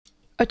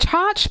A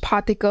charged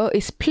particle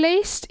is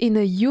placed in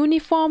a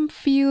uniform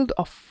field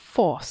of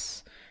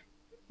force.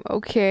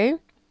 Okay,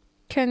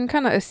 can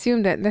kind of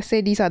assume that, let's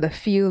say these are the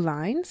field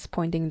lines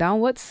pointing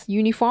downwards,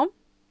 uniform.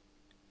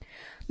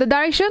 The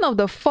direction of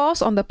the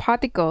force on the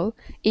particle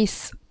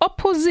is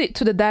opposite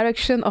to the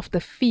direction of the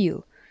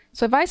field.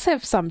 So if I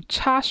have some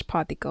charged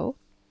particle,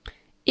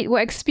 it will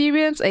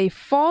experience a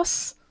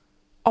force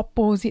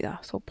opposite.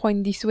 So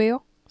point this way.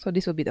 So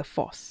this will be the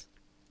force.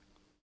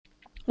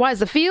 What is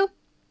the field?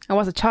 And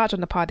what's the charge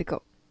on the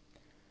particle?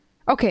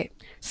 Okay,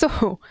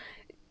 so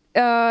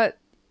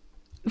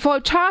for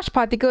a charged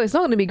particle, it's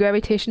not going to be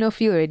gravitational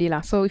field already.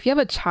 So if you have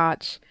a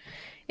charge,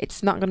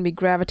 it's not going to be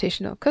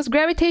gravitational. Because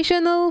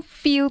gravitational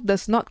field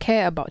does not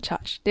care about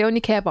charge. They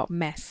only care about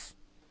mass.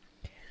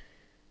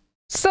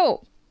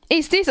 So,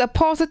 is this a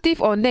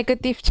positive or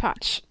negative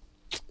charge?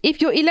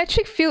 If your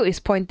electric field is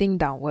pointing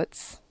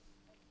downwards,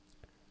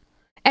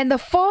 and the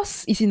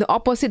force is in the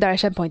opposite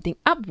direction pointing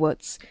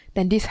upwards,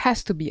 then this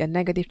has to be a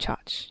negative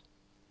charge.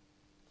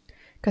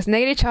 Because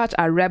negative charge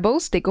are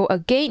rebels, they go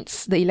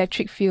against the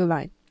electric field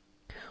line.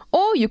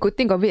 Or you could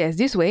think of it as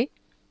this way.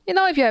 You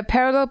know, if you have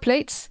parallel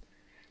plates,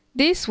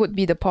 this would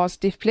be the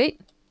positive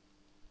plate.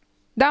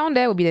 Down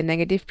there would be the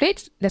negative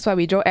plates. That's why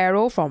we draw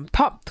arrow from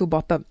top to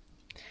bottom.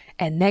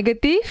 And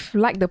negative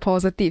like the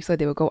positive, so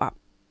they will go up.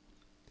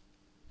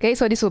 Okay,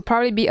 so this will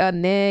probably be a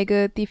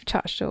negative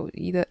charge. So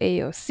either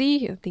A or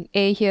C. I think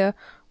A here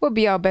will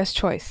be our best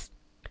choice.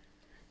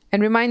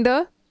 And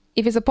reminder,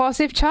 if it's a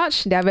positive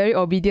charge, they are very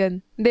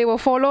obedient. They will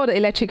follow the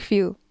electric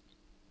field.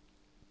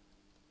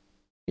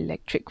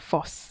 Electric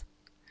force.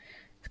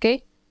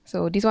 Okay,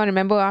 so this one,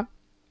 remember,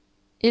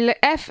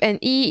 F and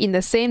E in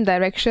the same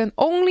direction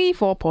only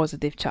for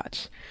positive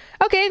charge.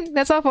 Okay,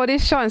 that's all for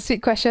this short and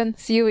sweet question.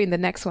 See you in the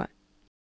next one.